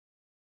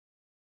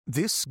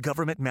This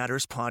Government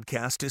Matters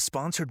podcast is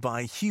sponsored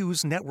by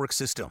Hughes Network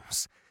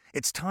Systems.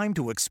 It's time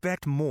to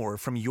expect more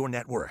from your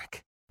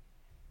network.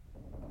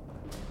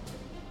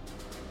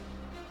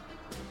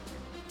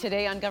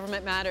 Today on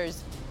Government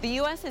Matters, the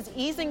U.S. is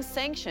easing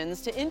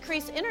sanctions to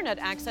increase internet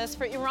access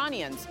for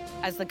Iranians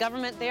as the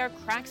government there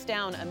cracks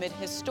down amid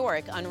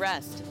historic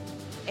unrest.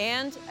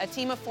 And a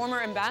team of former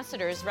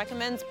ambassadors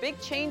recommends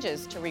big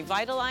changes to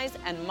revitalize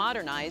and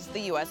modernize the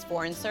U.S.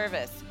 Foreign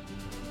Service.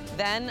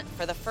 Then,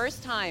 for the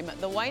first time,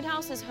 the White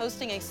House is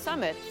hosting a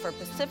summit for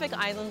Pacific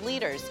Island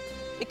leaders.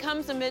 It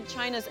comes amid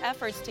China's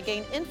efforts to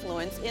gain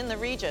influence in the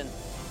region.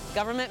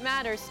 Government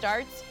Matters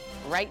starts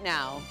right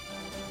now.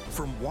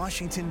 From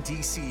Washington,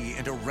 D.C.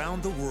 and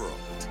around the world,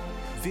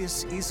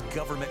 this is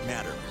Government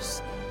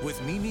Matters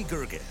with Mimi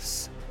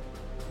Gerges.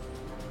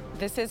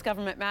 This is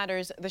Government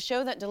Matters, the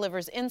show that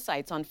delivers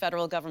insights on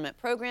federal government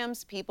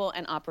programs, people,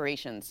 and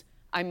operations.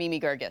 I'm Mimi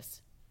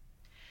Gerges.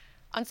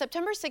 On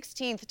September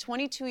 16th,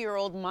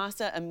 22-year-old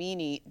Mahsa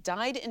Amini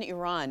died in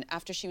Iran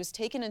after she was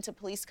taken into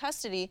police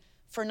custody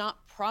for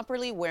not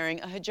properly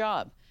wearing a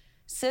hijab.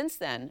 Since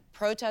then,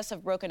 protests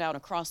have broken out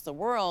across the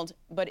world,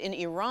 but in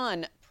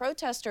Iran,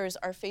 protesters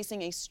are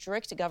facing a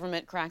strict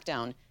government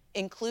crackdown,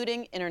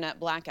 including internet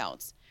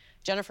blackouts.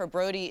 Jennifer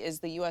Brody is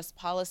the U.S.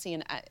 Policy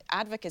and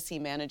Advocacy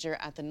Manager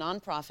at the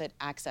nonprofit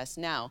Access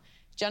Now.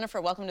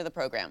 Jennifer, welcome to the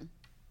program.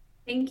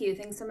 Thank you.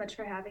 Thanks so much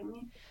for having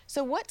me.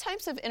 So what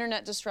types of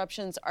internet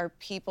disruptions are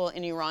people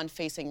in Iran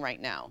facing right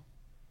now?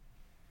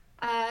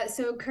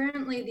 So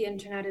currently the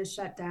internet is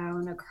shut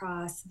down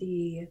across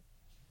the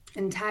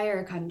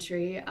entire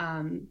country,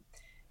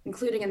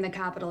 including in the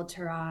capital,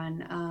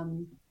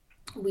 Tehran.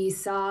 We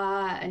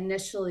saw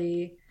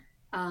initially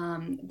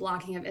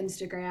blocking of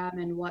Instagram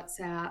and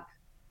WhatsApp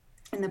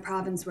in the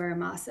province where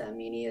Mahsa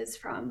Amini is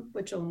from,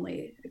 which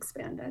only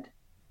expanded.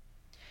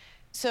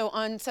 So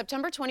on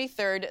September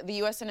 23rd, the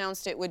U.S.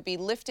 announced it would be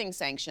lifting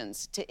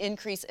sanctions to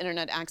increase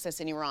internet access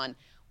in Iran.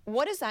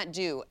 What does that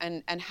do,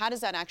 and how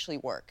does that actually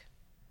work?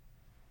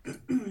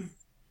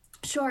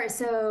 Sure.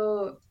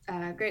 So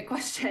great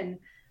question.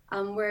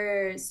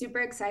 We're super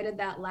excited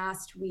that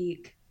last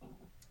week,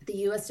 the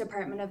U.S.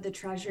 Department of the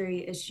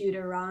Treasury issued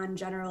Iran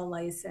General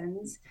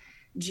License,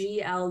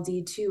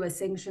 GLD2, a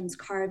sanctions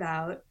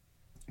carve-out,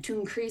 to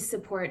increase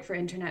support for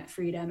internet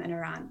freedom in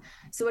Iran.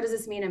 So what does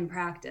this mean in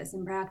practice?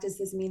 In practice,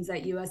 this means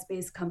that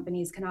US-based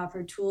companies can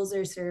offer tools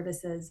or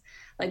services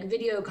like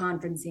video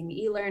conferencing,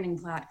 e-learning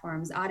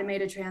platforms,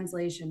 automated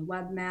translation,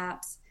 web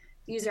maps,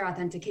 user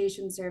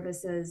authentication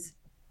services,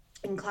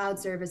 and cloud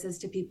services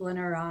to people in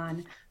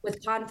Iran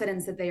with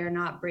confidence that they are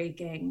not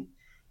breaking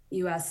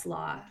US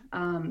law.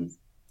 And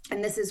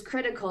this is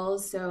critical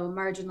so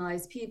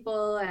marginalized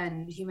people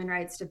and human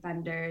rights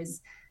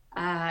defenders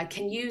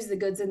can use the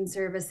goods and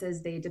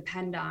services they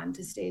depend on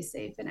to stay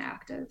safe and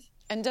active.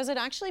 And does it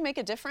actually make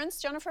a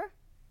difference, Jennifer?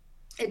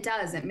 It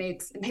does. It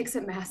makes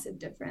a massive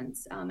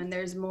difference. And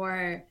there's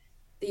more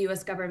the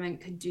U.S. government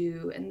could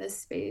do in this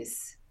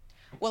space.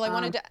 Well, I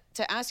wanted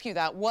to ask you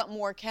that. What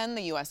more can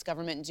the U.S.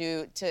 government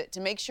do to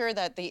make sure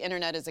that the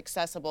internet is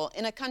accessible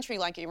in a country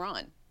like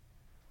Iran?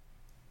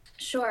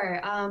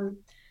 Sure.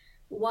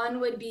 One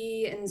would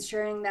be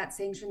ensuring that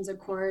sanctions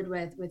accord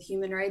with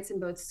human rights in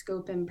both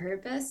scope and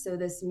purpose. So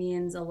this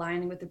means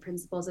aligning with the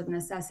principles of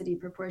necessity,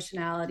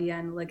 proportionality,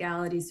 and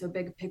legality. So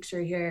big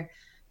picture here,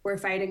 we're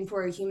fighting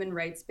for a human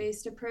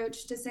rights-based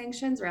approach to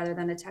sanctions rather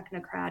than a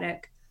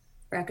technocratic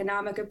or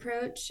economic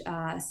approach.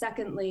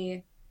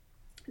 Secondly,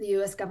 the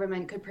U.S.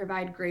 government could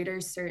provide greater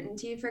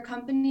certainty for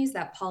companies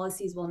that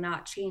policies will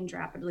not change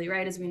rapidly,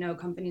 right? As we know,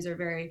 companies are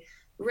very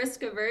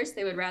risk averse.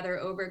 They would rather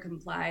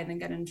over-comply than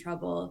get in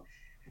trouble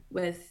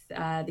with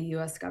the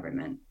U.S.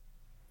 government.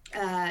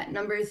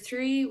 Number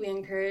three, we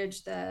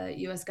encourage the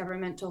U.S.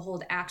 government to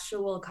hold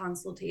actual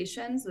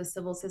consultations with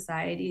civil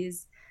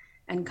societies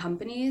and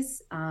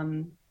companies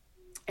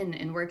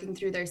in working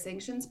through their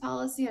sanctions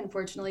policy.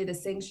 Unfortunately, the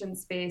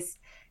sanctions space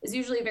is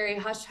usually very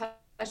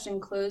hush-hush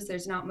and closed.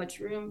 There's not much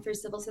room for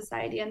civil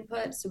society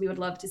input, so we would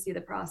love to see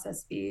the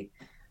process be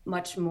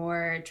much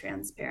more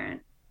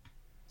transparent.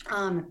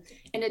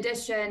 In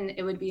addition,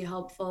 it would be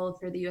helpful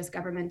for the U.S.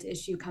 government to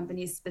issue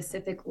companies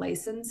specific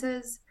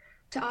licenses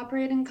to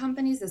operate in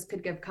companies. This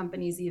could give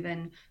companies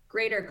even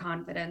greater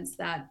confidence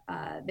that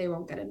they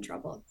won't get in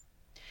trouble.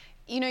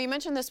 You know, you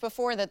mentioned this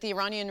before, that the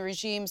Iranian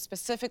regime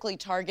specifically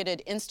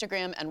targeted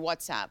Instagram and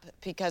WhatsApp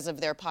because of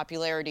their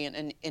popularity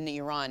in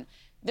Iran.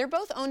 They're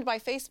both owned by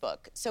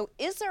Facebook. So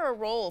is there a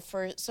role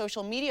for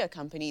social media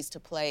companies to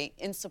play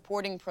in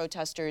supporting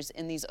protesters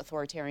in these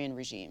authoritarian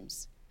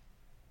regimes?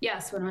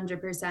 Yes,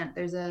 100%.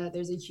 There's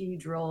a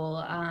huge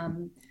role.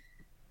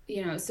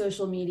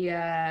 Social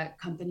media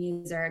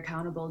companies are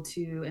accountable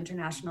to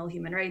international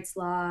human rights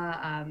law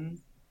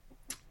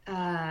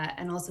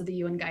and also the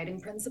UN guiding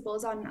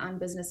principles on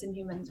business and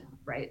human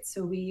rights.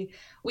 So we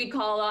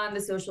call on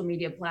the social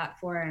media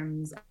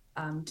platforms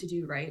to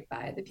do right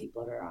by the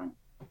people of Iran.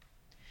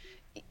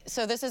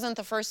 So this isn't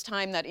the first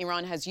time that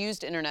Iran has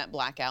used internet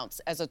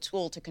blackouts as a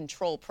tool to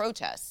control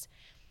protests.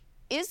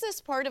 Is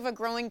this part of a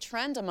growing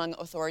trend among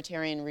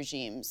authoritarian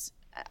regimes?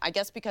 I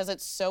guess because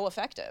it's so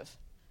effective.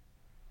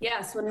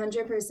 Yes,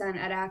 100%.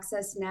 At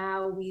Access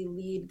Now, we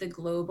lead the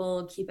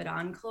global Keep It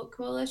On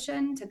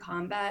coalition to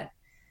combat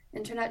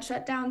internet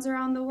shutdowns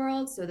around the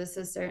world. So this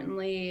is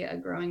certainly a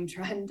growing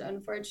trend,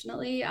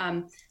 unfortunately.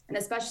 And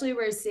especially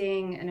we're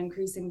seeing an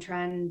increasing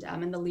trend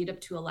in the lead up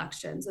to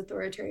elections.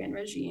 Authoritarian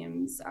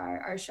regimes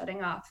are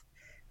shutting off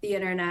the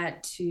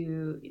internet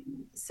to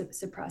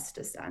suppress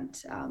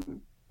dissent.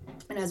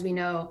 And as we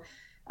know,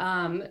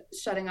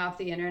 shutting off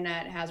the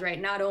internet has, right,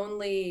 not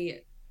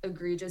only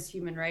egregious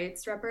human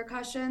rights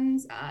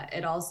repercussions,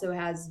 it also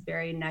has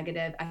very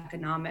negative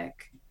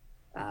economic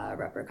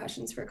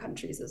repercussions for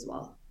countries as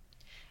well.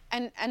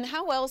 And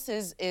how else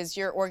is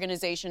your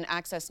organization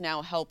Access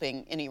Now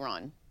helping in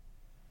Iran?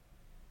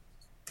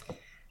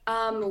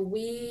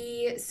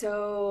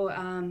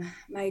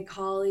 My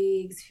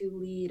colleagues who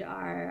lead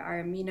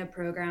our MENA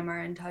program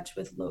are in touch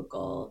with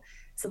local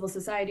civil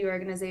society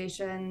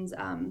organizations.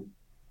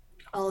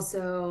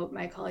 Also,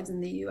 my colleagues in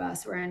the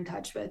US were in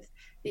touch with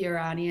the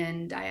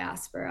Iranian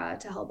diaspora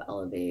to help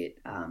elevate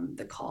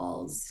the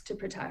calls to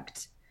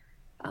protect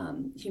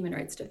human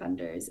rights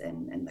defenders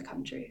in the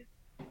country.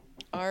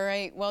 All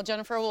right. Well,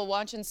 Jennifer, we'll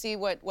watch and see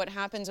what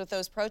happens with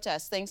those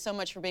protests. Thanks so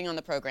much for being on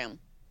the program.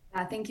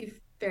 Thank you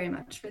very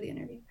much for the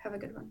interview. Have a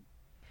good one.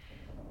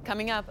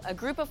 Coming up, a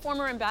group of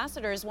former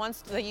ambassadors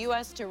wants the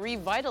U.S. to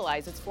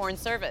revitalize its foreign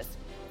service.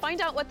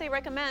 Find out what they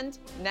recommend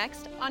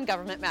next on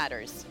Government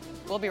Matters.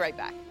 We'll be right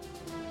back.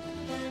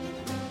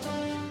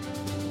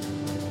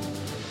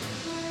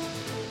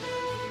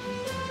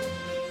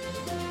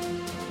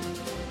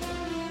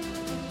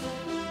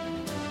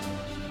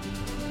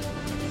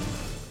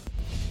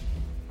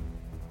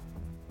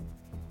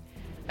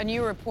 A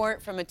new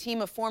report from a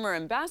team of former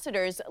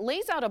ambassadors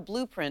lays out a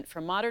blueprint for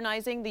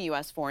modernizing the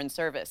U.S. Foreign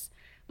Service.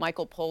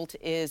 Michael Polt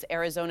is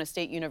Arizona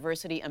State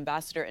University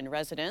Ambassador in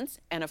Residence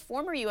and a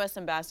former U.S.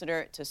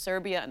 Ambassador to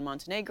Serbia and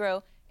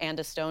Montenegro and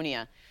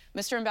Estonia.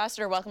 Mr.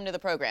 Ambassador, welcome to the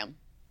program.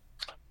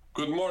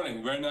 Good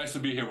morning. Very nice to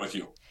be here with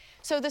you.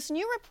 So this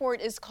new report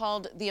is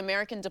called the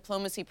American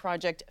Diplomacy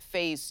Project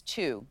Phase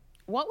 2.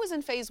 What was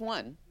in Phase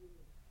 1?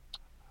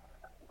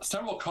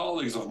 Several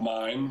colleagues of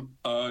mine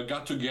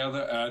got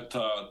together at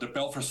the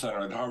Belfer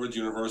Center at Harvard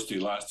University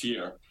last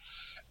year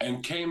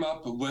and came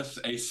up with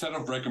a set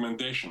of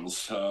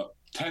recommendations,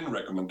 10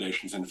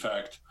 recommendations, in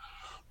fact,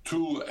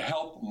 to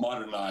help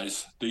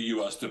modernize the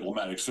U.S.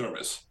 diplomatic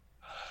service.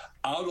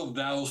 Out of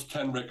those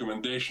 10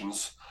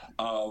 recommendations,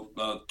 2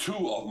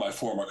 of my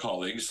former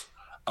colleagues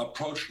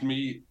approached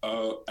me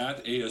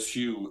at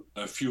ASU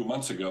a few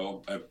months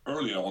ago,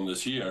 earlier on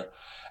this year,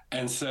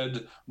 and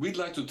said, we'd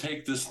like to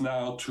take this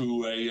now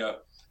to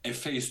a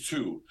phase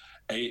 2,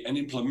 an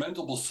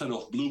implementable set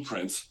of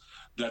blueprints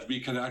that we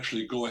can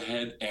actually go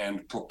ahead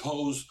and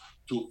propose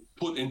to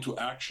put into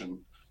action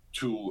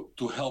to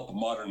help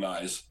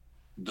modernize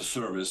the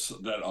service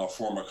that our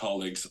former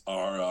colleagues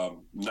are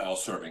now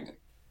serving in.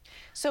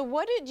 So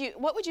what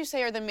would you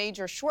say are the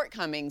major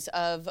shortcomings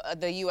of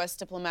the U.S.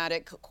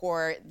 diplomatic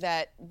corps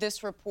that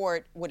this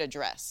report would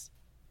address?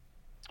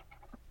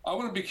 I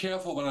want to be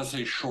careful when I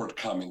say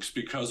shortcomings,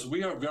 because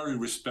we are very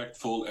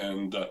respectful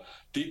and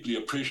deeply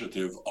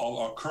appreciative of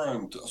our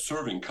current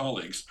serving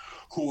colleagues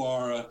who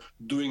are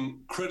doing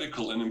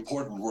critical and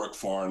important work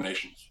for our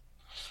nations.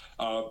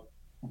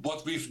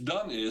 What we've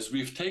done is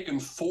we've taken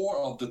 4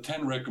 of the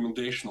 10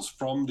 recommendations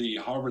from the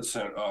Harvard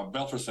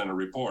Belfer Center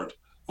report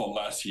from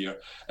last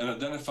year and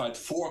identified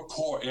 4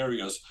 core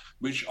areas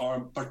which are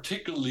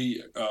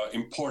particularly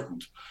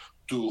important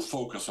to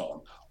focus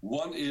on.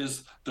 One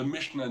is the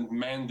mission and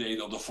mandate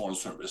of the Foreign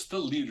Service, the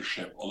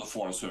leadership of the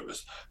Foreign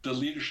Service, the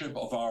leadership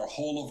of our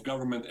whole of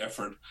government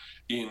effort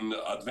in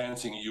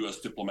advancing U.S.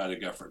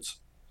 diplomatic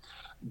efforts.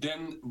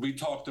 Then we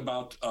talked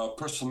about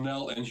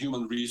personnel and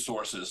human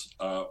resources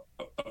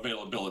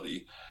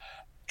availability,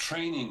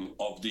 training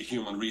of the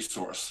human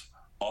resource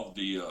of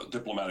the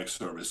diplomatic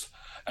service.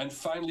 And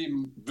finally,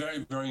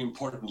 very, very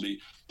importantly,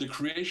 the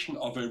creation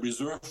of a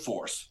reserve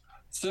force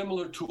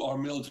similar to our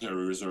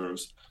military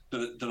reserves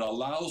that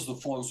allows the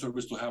Foreign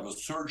Service to have a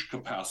surge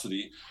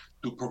capacity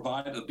to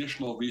provide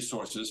additional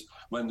resources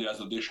when there's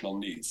additional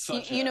needs.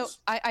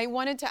 I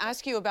wanted to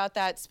ask you about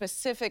that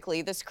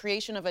specifically, this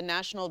creation of a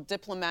National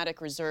Diplomatic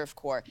Reserve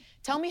Corps.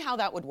 Tell me how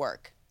that would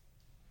work.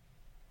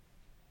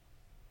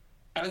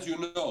 As you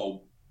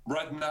know,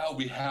 right now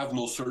we have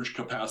no surge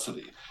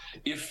capacity.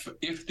 If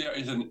there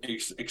is an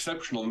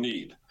exceptional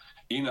need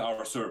in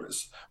our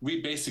service,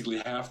 we basically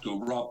have to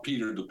rob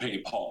Peter to pay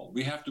Paul.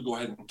 We have to go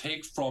ahead and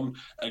take from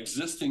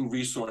existing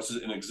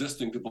resources and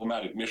existing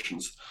diplomatic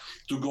missions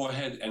to go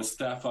ahead and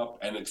staff up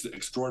an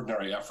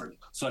extraordinary effort,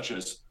 such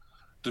as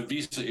the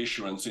visa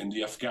issuance in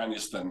the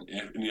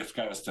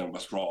Afghanistan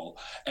withdrawal,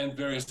 and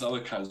various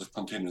other kinds of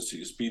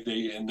contingencies, be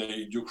they in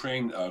the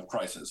Ukraine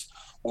crisis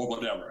or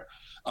whatever.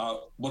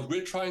 What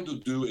we're trying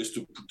to do is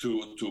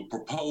to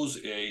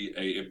propose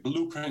a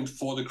blueprint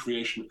for the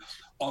creation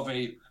of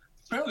a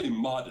fairly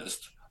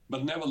modest,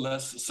 but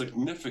nevertheless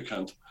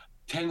significant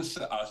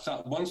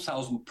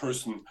 1,000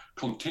 person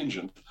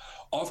contingent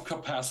of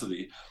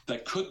capacity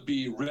that could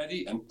be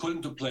ready and put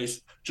into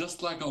place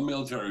just like our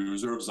military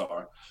reserves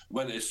are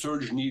when a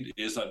surge need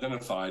is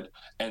identified,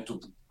 and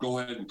to go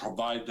ahead and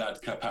provide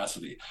that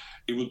capacity.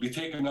 It would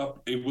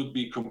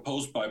be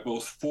composed by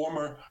both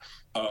former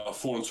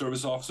foreign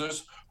service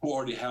officers who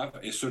already have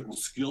a certain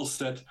skill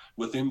set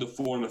within the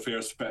foreign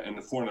affairs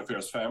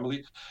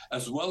family,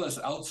 as well as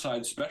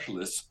outside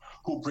specialists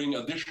who bring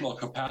additional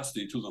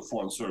capacity to the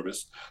foreign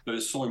service that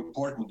is so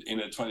important in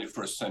a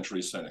 21st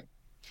century setting.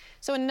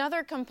 So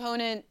another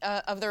component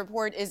of the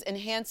report is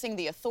enhancing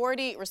the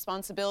authority,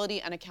 responsibility,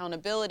 and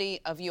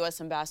accountability of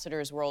U.S.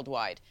 ambassadors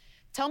worldwide.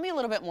 Tell me a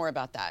little bit more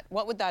about that.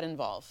 What would that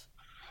involve?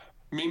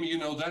 Mimi,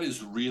 that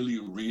is really,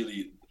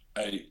 really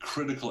a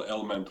critical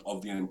element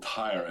of the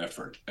entire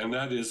effort. And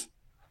that is,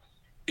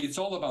 it's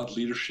all about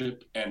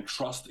leadership and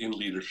trust in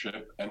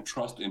leadership and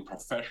trust in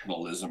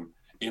professionalism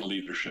in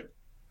leadership.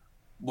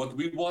 What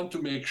we want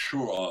to make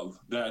sure of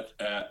that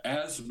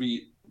as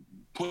we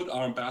put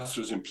our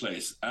ambassadors in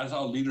place, as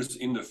our leaders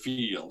in the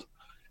field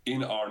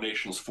in our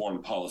nation's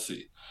foreign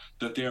policy,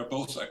 that they are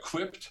both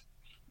equipped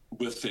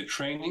with the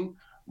training,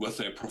 with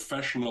a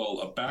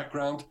professional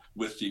background,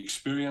 with the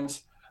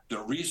experience, the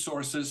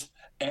resources,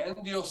 and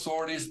the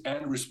authorities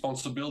and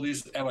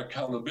responsibilities and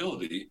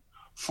accountability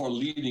for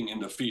leading in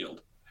the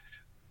field.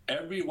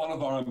 Every one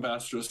of our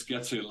ambassadors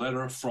gets a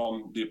letter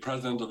from the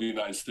President of the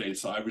United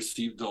States. I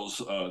received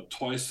those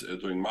twice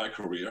during my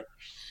career,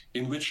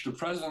 in which the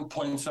President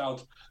points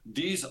out,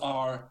 these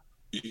are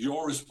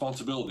your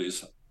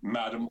responsibilities,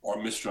 Madam or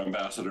Mr.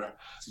 Ambassador.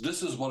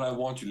 This is what I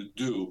want you to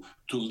do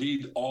to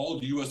lead all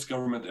the U.S.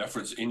 government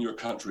efforts in your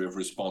country of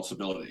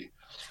responsibility.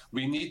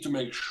 We need to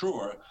make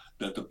sure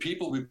that the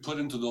people we put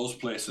into those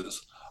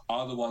places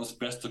are the ones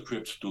best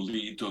equipped to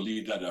lead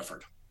that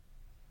effort.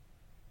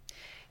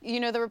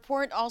 The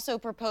report also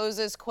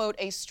proposes, quote,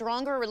 a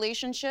stronger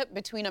relationship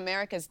between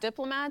America's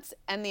diplomats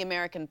and the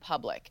American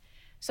public.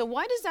 So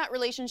why does that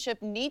relationship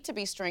need to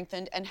be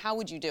strengthened, and how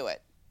would you do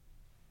it?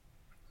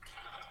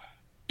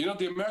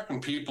 The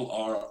American people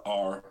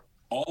are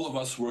all of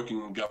us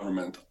working in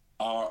government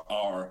are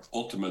our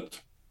ultimate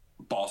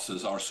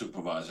bosses, our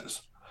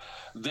supervisors.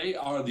 They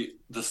are the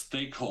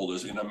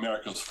stakeholders in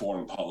America's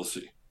foreign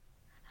policy.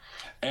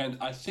 And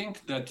I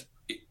think that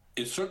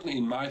it's certainly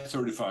in my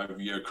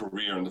 35-year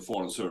career in the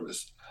Foreign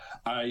Service,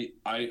 I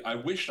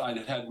wished I'd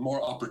had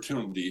more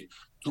opportunity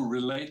to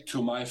relate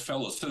to my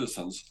fellow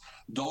citizens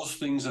those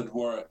things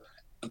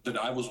that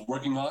I was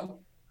working on,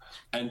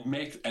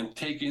 and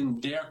take in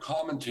their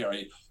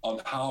commentary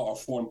on how our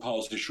foreign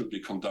policy should be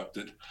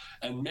conducted,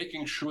 and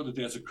making sure that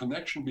there's a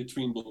connection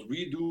between what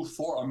we do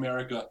for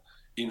America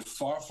in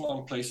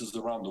far-flung places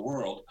around the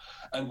world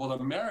and what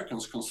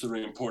Americans consider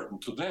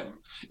important to them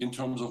in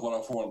terms of what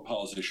our foreign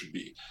policy should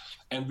be.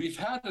 And we've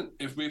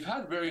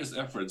had various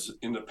efforts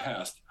in the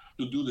past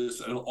to do this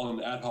on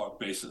an ad hoc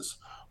basis.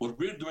 What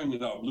we're doing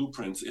in our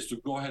blueprints is to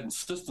go ahead and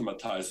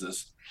systematize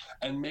this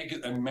and make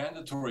it a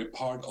mandatory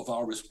part of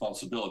our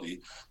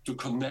responsibility to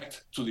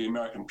connect to the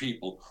American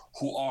people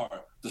who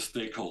are the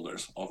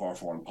stakeholders of our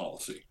foreign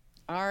policy.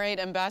 All right,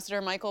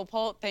 Ambassador Michael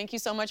Polt, thank you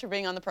so much for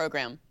being on the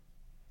program.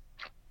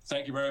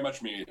 Thank you very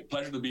much, Mimi.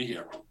 Pleasure to be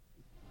here.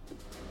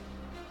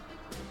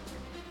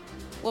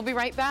 We'll be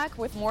right back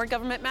with more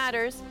Government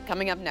Matters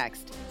coming up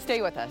next.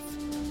 Stay with us.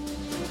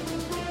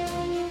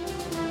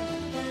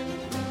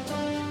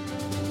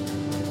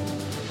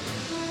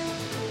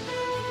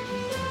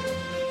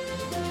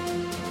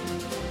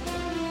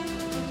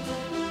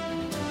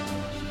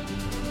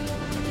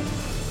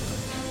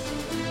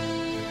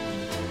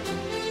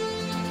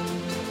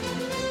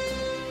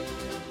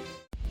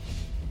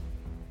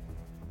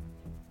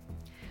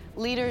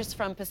 Leaders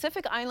from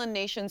Pacific Island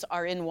nations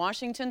are in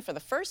Washington for the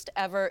first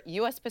ever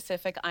U.S.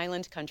 Pacific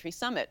Island Country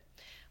Summit.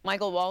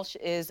 Michael Walsh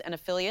is an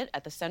affiliate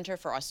at the Center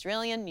for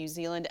Australian, New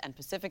Zealand, and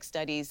Pacific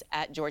Studies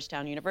at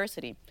Georgetown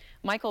University.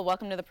 Michael,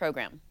 welcome to the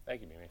program.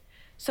 Thank you, Mimi.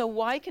 So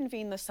why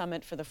convene the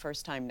summit for the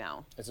first time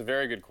now? It's a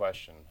very good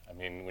question. I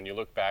mean, when you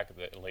look back at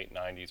the late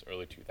 90s,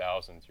 early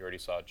 2000s, you already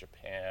saw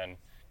Japan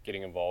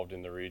getting involved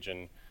in the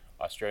region.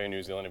 Australia and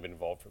New Zealand have been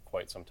involved for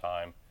quite some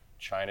time.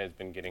 China has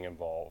been getting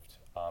involved.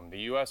 The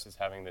U.S. is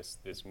having this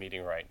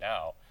meeting right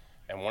now,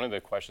 and one of the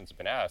questions that's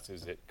been asked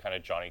is it kind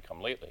of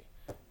Johnny-come-lately?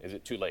 Is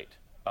it too late?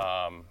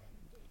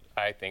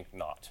 I think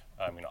not.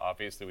 I mean,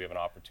 obviously we have an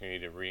opportunity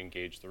to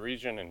re-engage the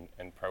region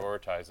and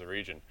prioritize the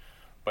region,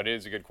 but it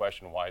is a good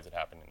question, why is it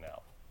happening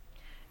now?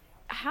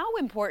 How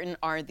important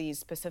are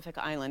these Pacific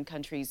Island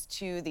countries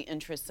to the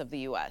interests of the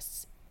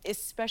U.S.,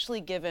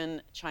 especially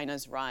given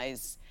China's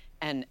rise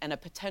and a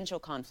potential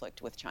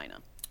conflict with China?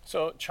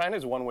 So China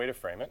is one way to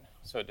frame it.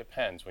 So it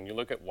depends. When you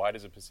look at why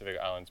does the Pacific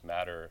Islands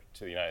matter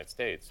to the United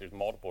States, there's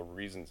multiple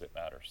reasons it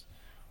matters.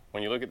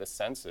 When you look at the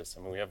census,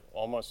 I mean, we have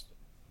almost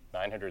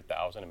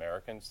 900,000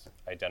 Americans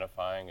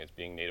identifying as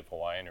being Native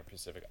Hawaiian or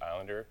Pacific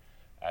Islander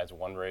as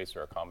one race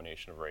or a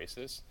combination of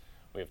races.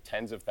 We have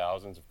tens of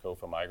thousands of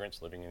COFA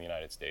migrants living in the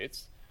United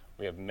States.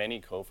 We have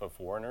many COFA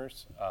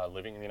foreigners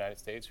living in the United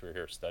States who are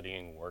here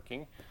studying,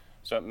 working.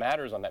 So it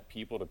matters on that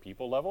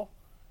people-to-people level,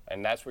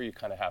 and that's where you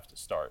kind of have to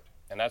start.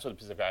 And that's what the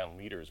Pacific Island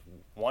leaders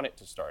want it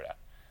to start at.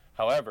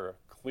 However,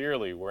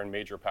 clearly we're in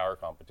major power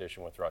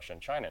competition with Russia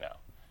and China now.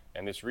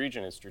 And this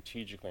region is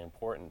strategically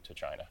important to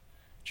China.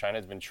 China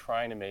has been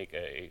trying to make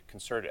a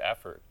concerted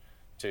effort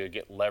to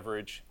get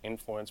leverage,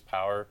 influence,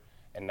 power,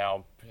 and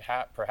now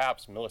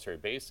perhaps military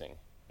basing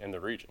in the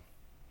region.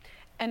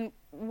 And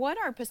what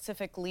are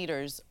Pacific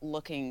leaders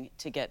looking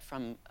to get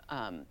from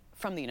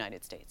the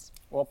United States?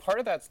 Well, part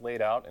of that's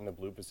laid out in the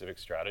Blue Pacific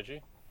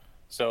Strategy.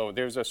 So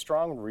there's a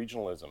strong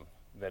regionalism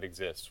that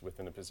exists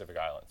within the Pacific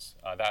Islands.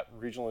 That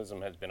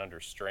regionalism has been under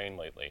strain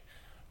lately,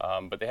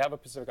 but they have a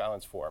Pacific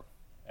Islands Forum,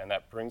 and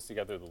that brings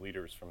together the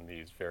leaders from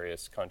these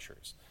various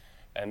countries.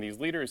 And these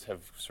leaders have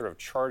sort of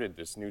charted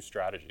this new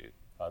strategy,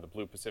 the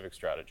Blue Pacific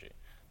Strategy,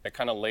 that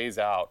kind of lays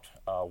out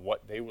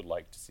what they would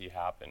like to see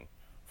happen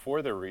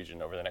for their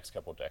region over the next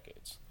couple of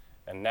decades.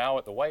 And now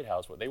at the White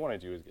House, what they want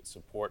to do is get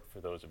support for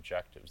those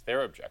objectives,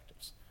 their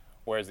objectives.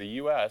 Whereas the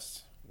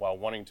U.S., while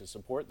wanting to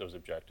support those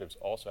objectives,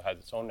 also has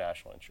its own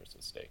national interests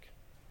at stake.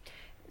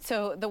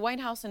 So the White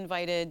House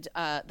invited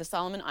the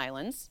Solomon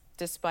Islands,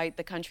 despite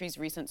the country's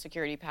recent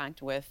security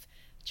pact with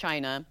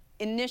China.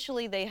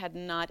 Initially, they had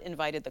not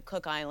invited the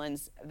Cook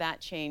Islands. That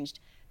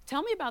changed.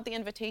 Tell me about the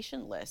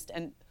invitation list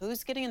and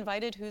who's getting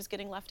invited, who's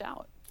getting left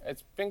out.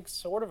 It's been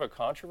sort of a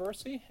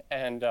controversy,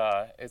 and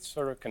it's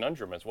sort of a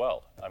conundrum as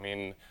well. I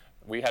mean,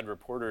 we had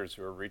reporters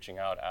who were reaching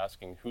out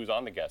asking who's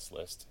on the guest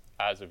list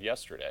as of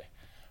yesterday.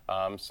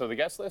 So the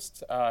guest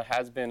list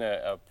has been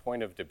a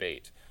point of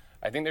debate.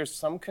 I think there's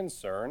some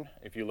concern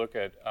if you look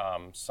at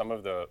some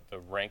of the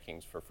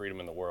rankings for freedom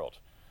in the world.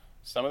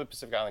 Some of the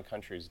Pacific Island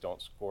countries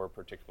don't score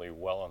particularly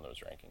well on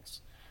those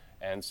rankings.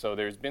 And so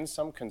there's been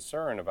some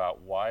concern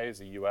about why is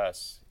the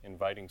U.S.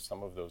 inviting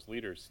some of those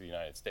leaders to the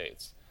United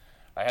States.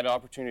 I had an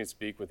opportunity to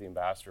speak with the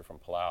ambassador from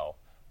Palau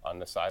on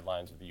the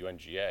sidelines of the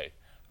UNGA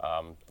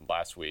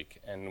last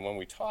week. And when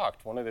we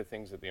talked, one of the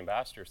things that the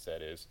ambassador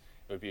said is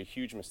it would be a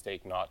huge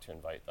mistake not to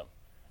invite them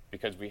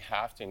because we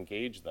have to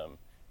engage them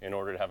in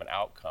order to have an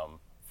outcome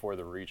for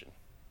the region.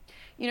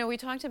 You know, we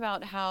talked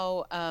about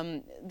how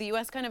the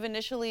U.S. kind of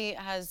initially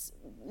has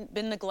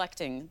been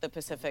neglecting the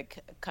Pacific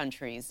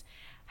countries.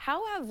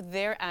 How have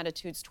their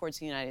attitudes towards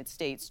the United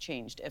States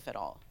changed, if at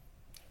all?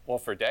 Well,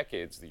 for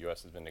decades, the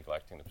U.S. has been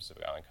neglecting the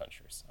Pacific Island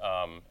countries,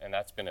 and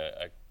that's been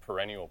a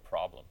perennial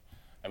problem.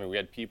 I mean, we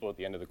had people at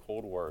the end of the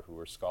Cold War who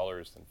were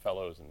scholars and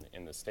fellows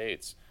in the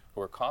States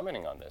who were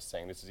commenting on this,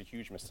 saying this is a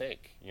huge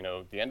mistake. You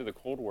know, the end of the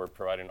Cold War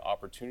provided an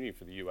opportunity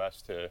for the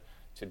U.S.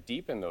 to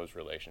deepen those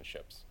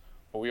relationships,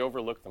 but we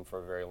overlooked them for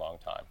a very long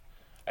time.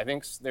 I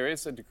think there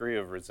is a degree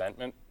of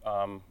resentment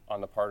on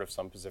the part of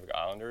some Pacific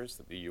Islanders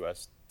that the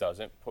U.S.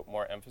 doesn't put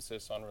more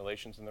emphasis on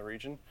relations in the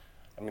region.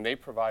 I mean, they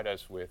provide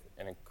us with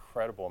an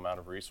incredible amount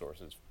of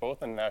resources,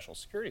 both on the national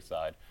security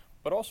side,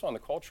 but also on the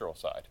cultural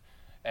side.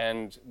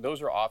 And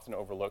those are often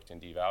overlooked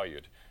and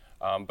devalued.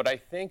 But I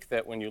think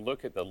that when you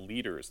look at the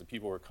leaders, the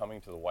people who are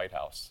coming to the White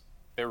House,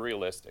 they're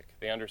realistic.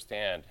 They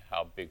understand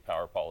how big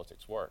power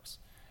politics works.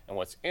 And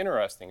what's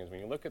interesting is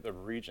when you look at the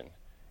region,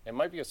 it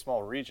might be a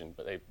small region,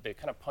 but they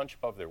kind of punch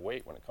above their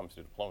weight when it comes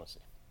to diplomacy.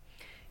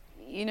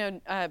 You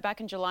know, back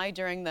in July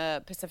during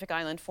the Pacific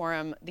Island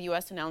Forum, the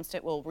U.S. announced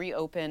it will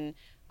reopen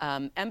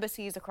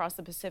embassies across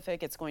the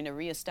Pacific. It's going to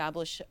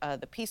reestablish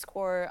the Peace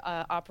Corps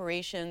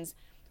operations.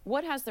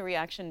 What has the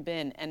reaction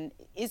been? And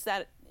is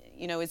that,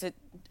 you know, is it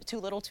too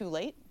little too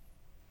late?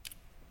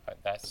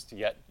 That's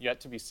yet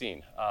to be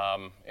seen.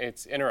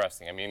 It's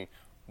interesting. I mean,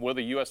 will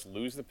the U.S.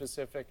 lose the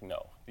Pacific?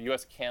 No. The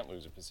U.S. can't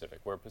lose the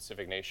Pacific. We're a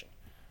Pacific nation.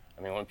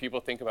 I mean, when people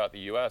think about the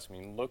U.S., I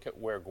mean, look at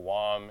where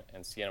Guam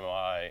and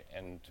CNMI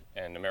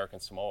and American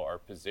Samoa are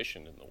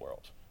positioned in the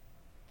world.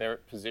 They're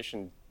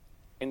positioned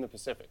in the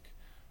Pacific.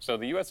 So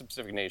the U.S. is a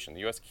Pacific nation.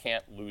 The U.S.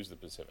 can't lose the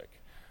Pacific.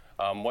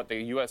 What the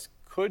U.S.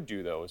 could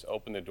do, though, is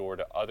open the door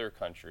to other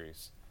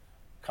countries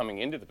coming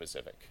into the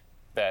Pacific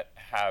that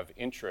have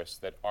interests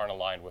that aren't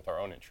aligned with our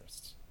own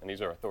interests. And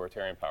these are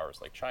authoritarian powers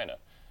like China.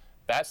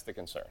 That's the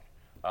concern.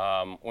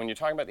 When you're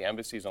talking about the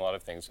embassies and a lot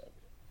of things,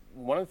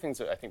 one of the things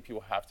that I think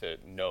people have to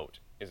note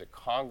is that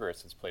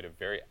Congress has played a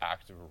very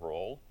active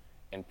role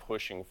in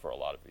pushing for a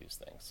lot of these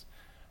things.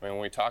 I mean,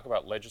 when we talk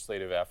about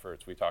legislative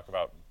efforts, we talk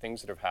about things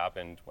that have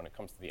happened when it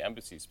comes to the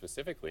embassies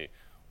specifically.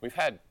 We've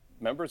had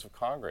members of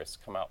Congress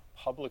come out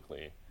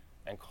publicly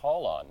and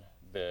call on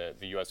the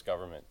U.S.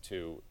 government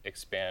to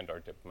expand our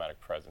diplomatic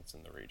presence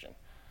in the region.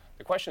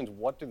 The question is,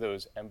 what do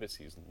those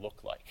embassies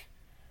look like?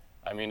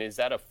 I mean, is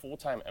that a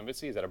full-time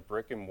embassy? Is that a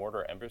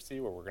brick-and-mortar embassy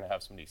where we're going to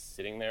have somebody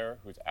sitting there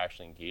who's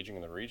actually engaging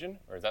in the region?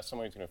 Or is that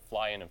somebody who's going to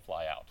fly in and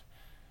fly out?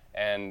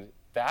 And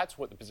that's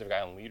what the Pacific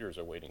Island leaders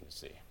are waiting to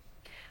see.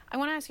 I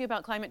want to ask you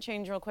about climate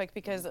change real quick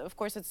because, of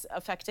course, it's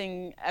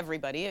affecting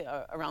everybody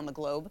around the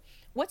globe.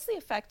 What's the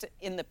effect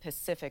in the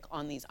Pacific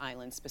on these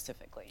islands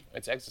specifically?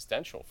 It's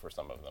existential for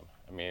some of them.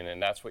 I mean,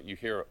 and that's what you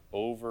hear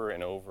over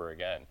and over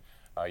again.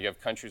 You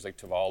have countries like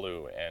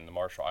Tuvalu and the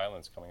Marshall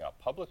Islands coming out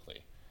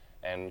publicly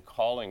and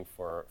calling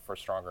for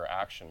stronger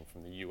action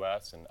from the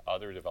U.S. and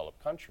other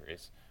developed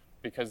countries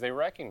because they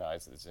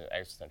recognize that it's an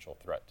existential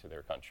threat to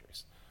their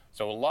countries.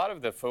 So a lot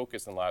of the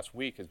focus in the last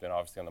week has been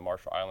obviously on the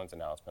Marshall Islands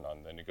announcement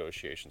on the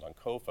negotiations on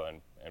COFA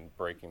and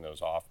breaking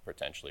those off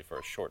potentially for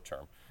a short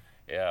term.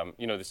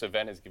 This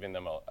event has given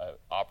them an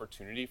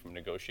opportunity from a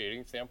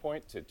negotiating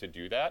standpoint to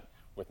do that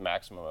with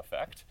maximum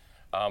effect.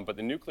 But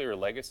the nuclear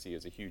legacy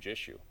is a huge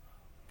issue.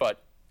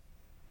 But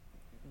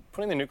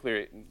putting the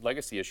nuclear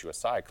legacy issue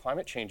aside,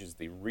 climate change is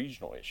the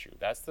regional issue.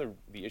 That's the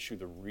issue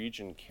the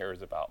region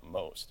cares about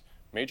most.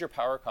 Major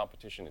power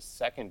competition is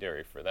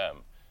secondary for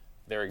them.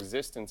 Their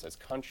existence as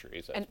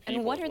countries, as people,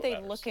 and what are they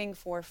matters. looking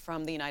for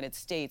from the United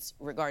States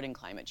regarding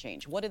climate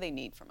change? What do they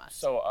need from us?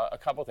 So a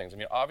couple things. I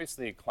mean,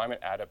 obviously, climate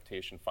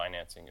adaptation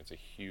financing is a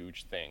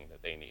huge thing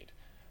that they need.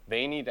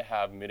 They need to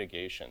have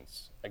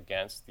mitigations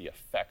against the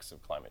effects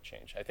of climate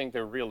change. I think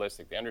they're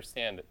realistic. They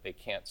understand that they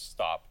can't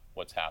stop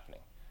what's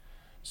happening.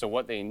 So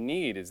what they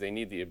need is they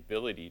need the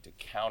ability to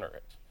counter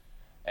it.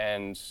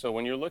 And so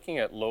when you're looking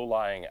at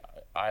low-lying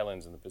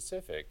islands in the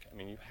Pacific, I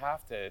mean, you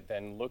have to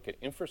then look at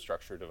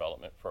infrastructure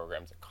development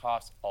programs that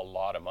cost a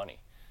lot of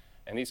money.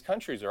 And these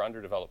countries are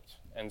underdeveloped.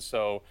 And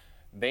so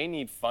they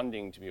need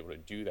funding to be able to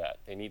do that.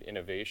 They need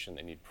innovation,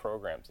 they need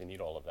programs, they need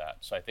all of that.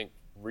 So I think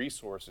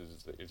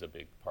resources is a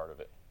big part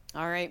of it.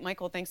 All right,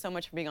 Michael, thanks so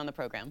much for being on the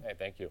program. Hey,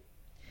 thank you.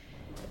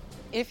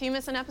 If you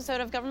miss an episode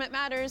of Government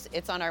Matters,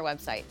 it's on our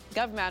website,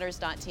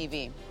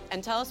 govmatters.tv.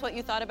 And tell us what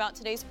you thought about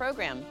today's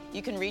program.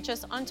 You can reach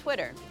us on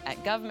Twitter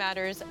at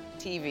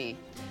GovMattersTV.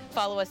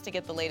 Follow us to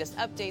get the latest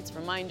updates,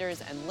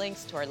 reminders, and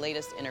links to our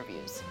latest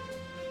interviews.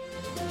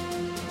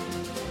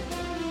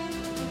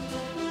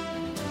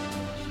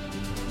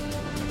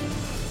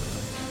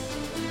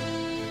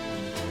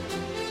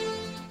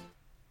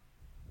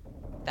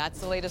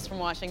 That's the latest from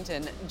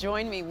Washington.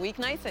 Join me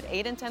weeknights at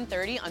 8 and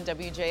 10:30 on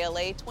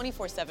WJLA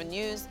 24/7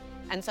 News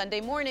and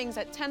Sunday mornings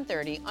at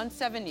 10:30 on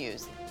 7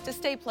 News to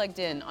stay plugged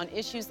in on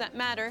issues that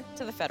matter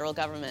to the federal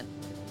government.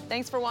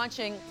 Thanks for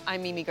watching.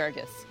 I'm Mimi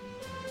Gerges.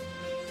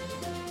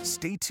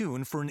 Stay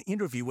tuned for an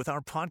interview with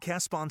our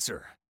podcast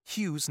sponsor,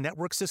 Hughes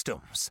Network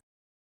Systems.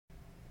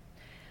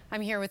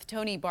 I'm here with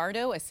Tony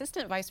Bardo,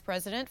 Assistant Vice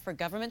President for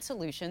Government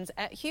Solutions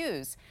at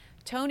Hughes.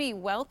 Tony,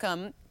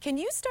 welcome. Can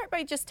you start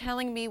by just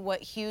telling me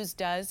what Hughes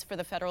does for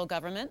the federal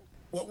government?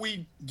 What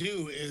we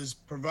do is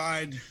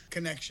provide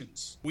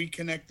connections. We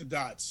connect the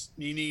dots,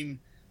 meaning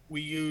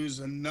we use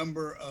a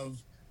number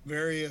of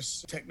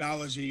various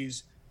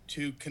technologies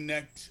to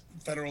connect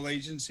federal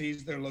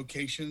agencies, their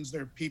locations,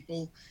 their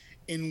people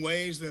in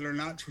ways that are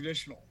not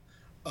traditional,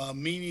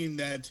 meaning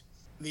that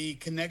the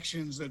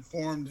connections that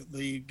formed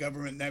the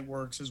government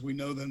networks as we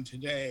know them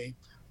today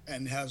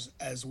and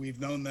as we've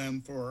known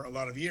them for a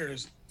lot of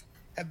years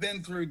have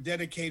been through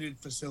dedicated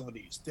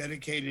facilities,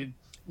 dedicated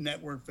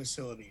network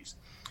facilities.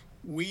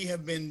 We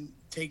have been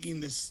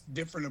taking this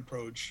different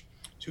approach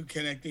to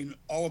connecting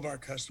all of our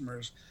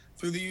customers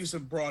through the use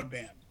of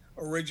broadband,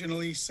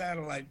 originally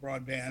satellite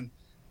broadband,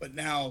 but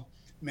now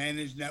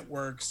managed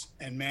networks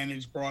and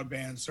managed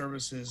broadband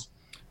services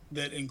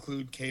that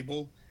include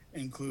cable,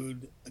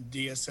 include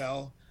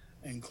DSL,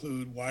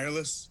 include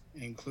wireless,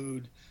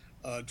 include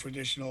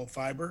traditional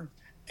fiber,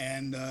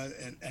 and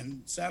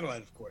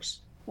satellite, of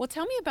course. Well,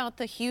 tell me about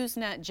the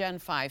HughesNet Gen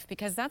 5,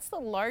 because that's the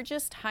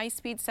largest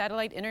high-speed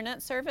satellite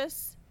internet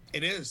service.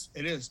 It is.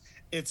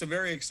 It's a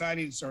very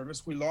exciting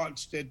service. We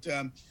launched it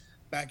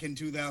back in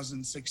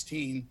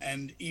 2016,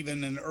 and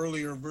even an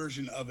earlier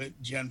version of it,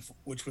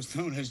 which was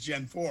known as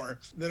Gen 4,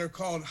 that are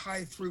called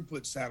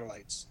high-throughput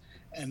satellites.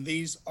 And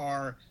these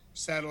are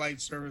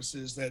satellite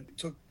services that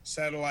took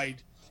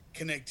satellite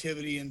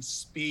connectivity and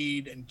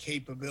speed and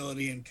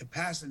capability and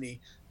capacity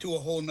to a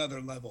whole nother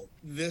level.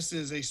 This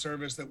is a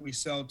service that we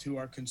sell to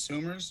our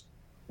consumers.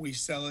 We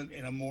sell it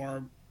in a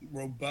more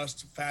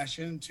robust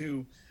fashion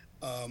to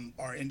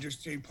our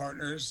industry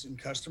partners and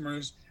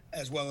customers,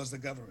 as well as the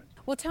government.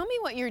 Well, tell me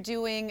what you're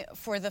doing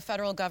for the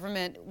federal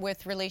government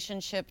with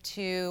relationship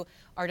to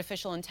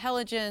artificial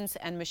intelligence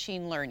and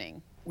machine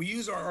learning. We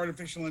use our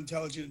artificial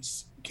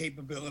intelligence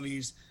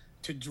capabilities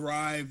to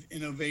drive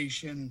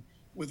innovation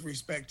with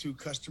respect to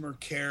customer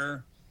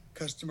care,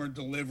 customer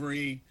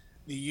delivery,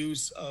 the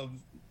use of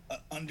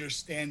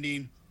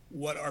understanding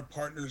what our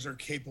partners are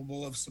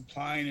capable of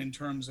supplying in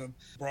terms of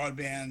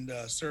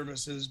broadband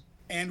services.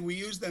 And we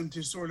use them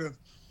to sort of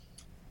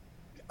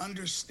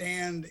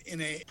understand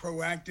in a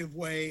proactive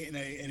way, in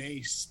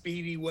a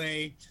speedy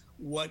way,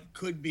 what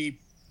could be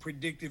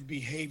predictive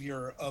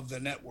behavior of the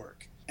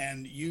network,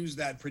 and use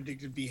that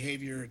predictive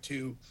behavior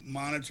to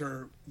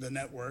monitor the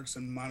networks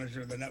and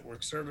monitor the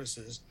network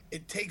services.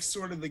 It takes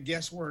sort of the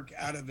guesswork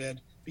out of it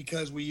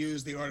because we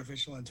use the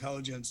artificial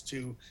intelligence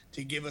to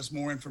give us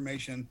more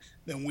information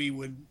than we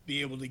would be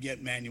able to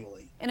get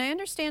manually. And I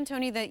understand,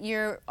 Tony, that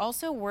you're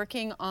also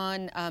working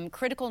on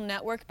critical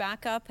network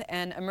backup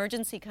and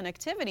emergency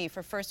connectivity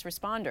for first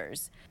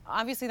responders.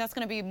 Obviously, that's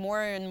going to be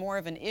more and more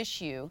of an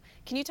issue.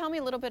 Can you tell me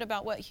a little bit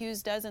about what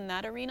Hughes does in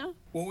that arena?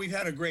 Well, we've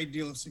had a great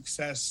deal of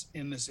success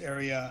in this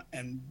area,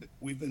 and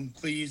we've been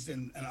pleased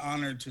and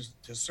honored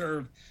to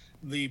serve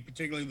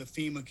particularly the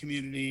FEMA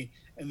community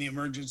and the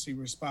emergency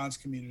response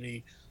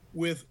community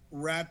with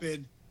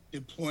rapid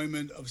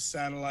deployment of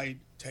satellite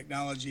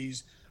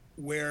technologies,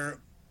 where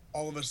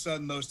all of a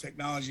sudden those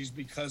technologies,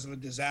 because of a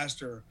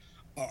disaster,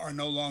 are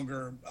no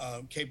longer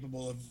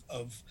capable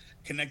of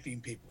connecting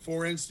people.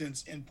 For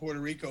instance, in Puerto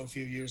Rico a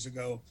few years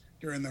ago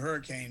during the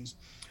hurricanes,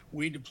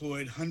 we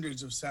deployed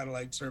hundreds of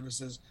satellite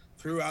services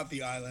throughout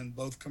the island,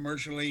 both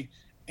commercially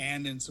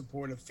and in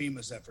support of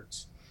FEMA's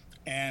efforts.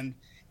 And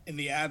in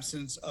the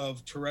absence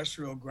of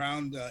terrestrial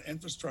ground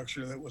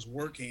infrastructure that was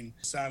working,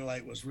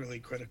 satellite was really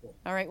critical.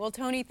 All right. Well,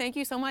 Tony, thank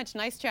you so much.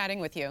 Nice chatting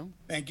with you.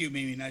 Thank you,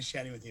 Mimi. Nice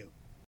chatting with you.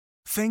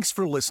 Thanks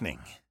for listening.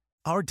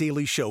 Our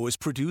daily show is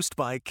produced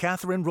by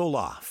Catherine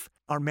Roloff.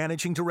 Our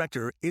managing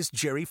director is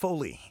Jerry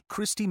Foley.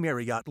 Christy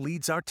Marriott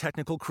leads our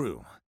technical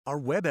crew. Our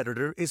web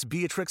editor is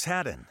Beatrix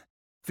Haddon.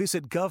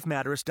 Visit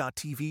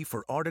govmatters.tv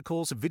for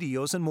articles,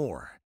 videos, and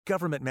more.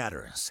 Government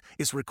Matters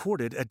is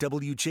recorded at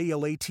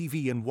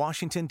WJLA-TV in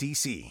Washington,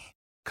 D.C.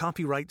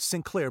 Copyright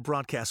Sinclair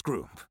Broadcast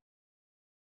Group.